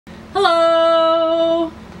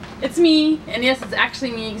Hello! It's me, and yes, it's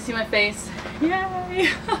actually me. You can see my face. Yay!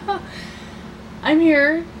 I'm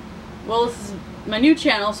here. Well, this is my new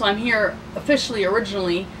channel, so I'm here officially,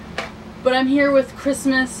 originally. But I'm here with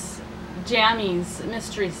Christmas Jammies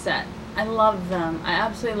mystery set. I love them. I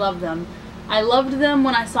absolutely love them. I loved them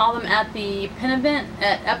when I saw them at the pin event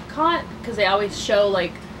at Epcot, because they always show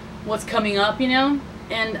like what's coming up, you know?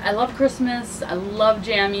 And I love Christmas. I love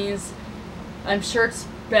jammies. I'm sure it's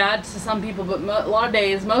bad to some people, but a lot of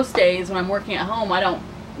days, most days when I'm working at home, I don't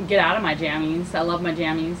get out of my jammies. I love my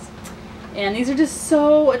jammies. And these are just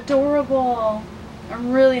so adorable.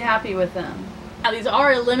 I'm really happy with them. Now, these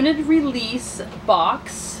are a limited release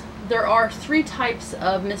box. There are 3 types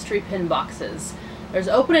of mystery pin boxes. There's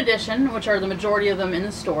open edition, which are the majority of them in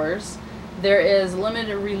the stores. There is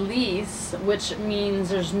limited release, which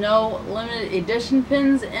means there's no limited edition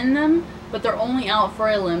pins in them, but they're only out for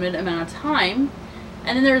a limited amount of time.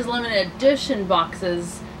 And then there's limited edition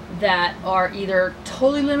boxes that are either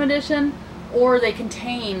totally limited edition or they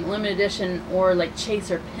contain limited edition or like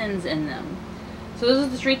chaser pins in them. So those are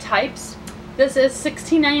the 3 types. This is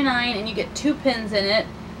 $16.99 and you get 2 pins in it.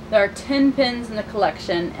 There are 10 pins in the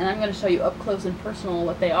collection, and I'm going to show you up close and personal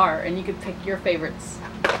what they are, and you can pick your favorites.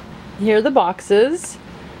 Here are the boxes.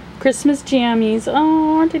 Christmas jammies.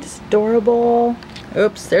 Oh, aren't they just adorable?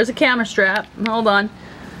 Oops, there's a camera strap. Hold on.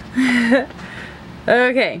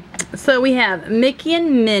 Okay, so we have Mickey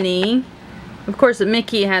and Minnie. Of course,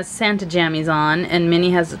 Mickey has Santa jammies on, and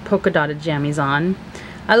Minnie has polka dotted jammies on.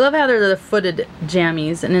 I love how they're the footed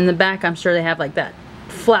jammies, and in the back I'm sure they have like that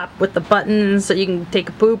flap with the buttons so you can take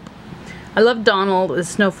a poop. I love Donald with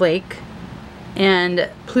Snowflake, and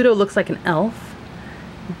Pluto looks like an elf.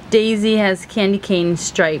 Daisy has candy cane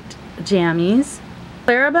striped jammies.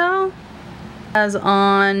 Clarabelle has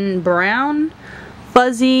on brown.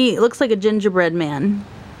 Fuzzy looks like a gingerbread man.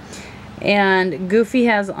 And Goofy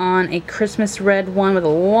has on a Christmas red one with a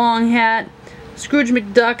long hat. Scrooge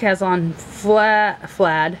McDuck has on flannel.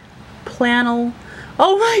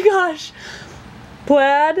 Oh my gosh!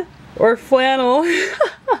 Plaid or flannel.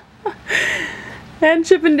 And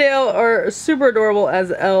Chip and Dale are super adorable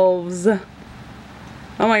as elves. Oh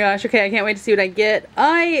my gosh, okay, I can't wait to see what I get.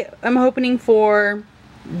 I am hoping for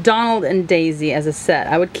Donald and Daisy as a set.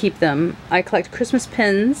 I would keep them. I collect Christmas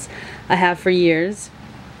pins. I have for years.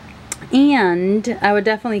 And I would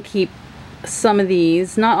definitely keep some of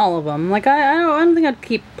these. Not all of them. Like, I don't think I'd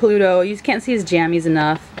keep Pluto. You just can't see his jammies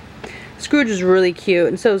enough. Scrooge is really cute,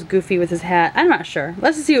 and so is Goofy with his hat. I'm not sure.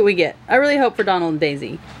 Let's just see what we get. I really hope for Donald and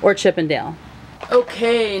Daisy. Or Chip and Dale.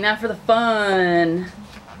 Okay, now for the fun.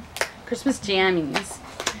 Christmas jammies.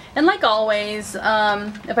 And like always, if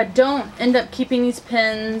I don't end up keeping these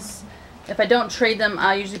pins, if I don't trade them,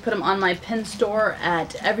 I usually put them on my pin store at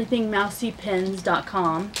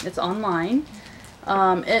everythingmouseypins.com. It's online.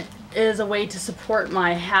 It is a way to support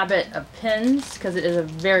my habit of pins, because it is a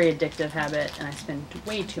very addictive habit and I spend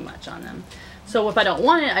way too much on them. So if I don't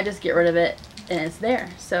want it, I just get rid of it and it's there.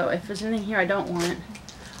 So if there's anything here I don't want,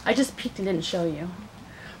 I just peeked and didn't show you.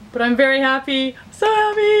 But I'm very happy. So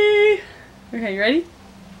happy! Okay, you ready?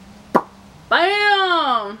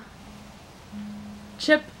 Bam!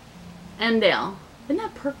 Chip and Dale. Isn't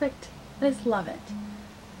that perfect? I just love it.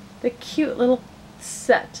 The cute little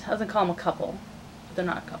set. I was gonna call them a couple, but they're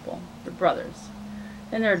not a couple. They're brothers.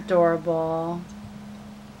 And they're adorable.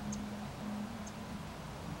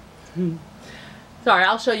 Sorry,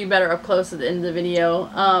 I'll show you better up close at the end of the video.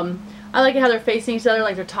 I like how they're facing each other,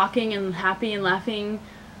 like they're talking and happy and laughing.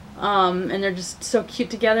 And they're just so cute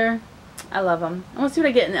together. I love them. I want to see what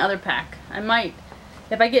I get in the other pack. I might,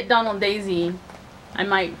 if I get Donald and Daisy, I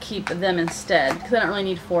might keep them instead, because I don't really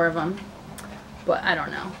need 4 of them. But I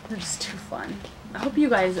don't know. They're just too fun. I hope you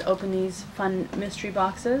guys open these fun mystery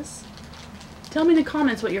boxes. Tell me in the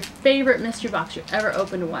comments what your favorite mystery box you ever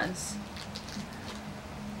opened was.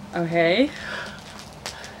 Okay.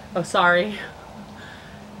 Oh, sorry.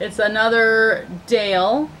 It's another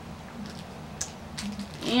Dale.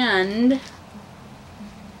 And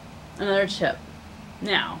another Chip.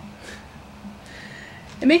 Now,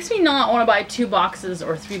 it makes me not want to buy 2 boxes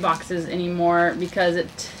or 3 boxes anymore, because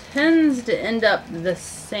it tends to end up the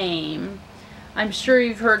same. I'm sure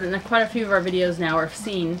you've heard in quite a few of our videos now, or have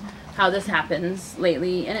seen how this happens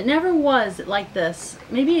lately, and it never was like this.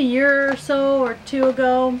 Maybe a year or so or 2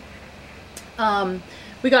 ago,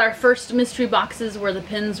 we got our first mystery boxes where the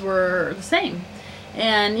pins were the same.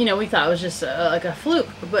 And, you know, we thought it was just like a fluke,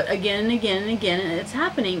 but again and again and again, it's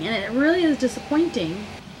happening, and it really is disappointing.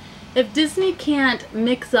 If Disney can't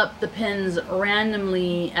mix up the pins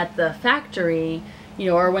randomly at the factory, you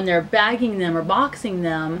know, or when they're bagging them or boxing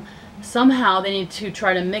them, somehow they need to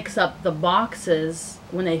try to mix up the boxes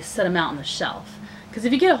when they set them out on the shelf. Because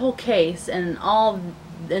if you get a whole case and all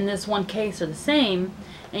in this one case are the same,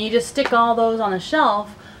 and you just stick all those on the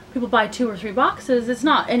shelf, people buy 2 or 3 boxes, it's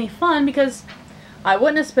not any fun, because I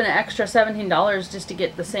wouldn't have spent an extra $17 just to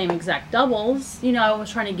get the same exact doubles. You know, I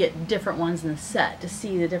was trying to get different ones in the set, to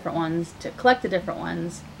see the different ones, to collect the different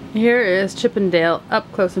ones. Here is Chip and Dale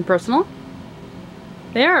up close and personal.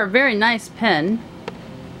 They are a very nice pen.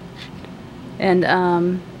 And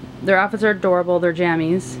their outfits are adorable. They're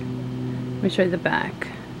jammies. Let me show you the back.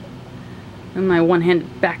 And my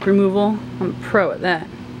one-handed back removal. I'm a pro at that.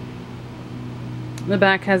 The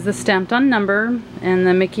back has the stamped on number, and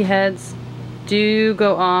the Mickey heads do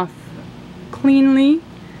go off cleanly.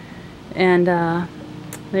 And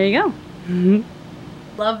there you go.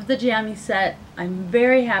 Love the jammy set. I'm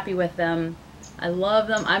very happy with them. I love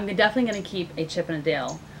them. I'm definitely going to keep a Chip and a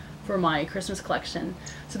Dale for my Christmas collection.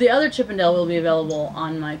 So the other Chip and Dale will be available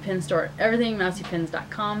on my pin store,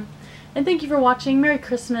 everythingmouseypins.com. And thank you for watching. Merry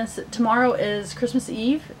Christmas. Tomorrow is Christmas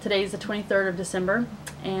Eve. Today is the 23rd of December.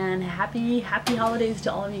 And happy holidays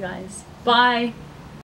to all of you guys. Bye.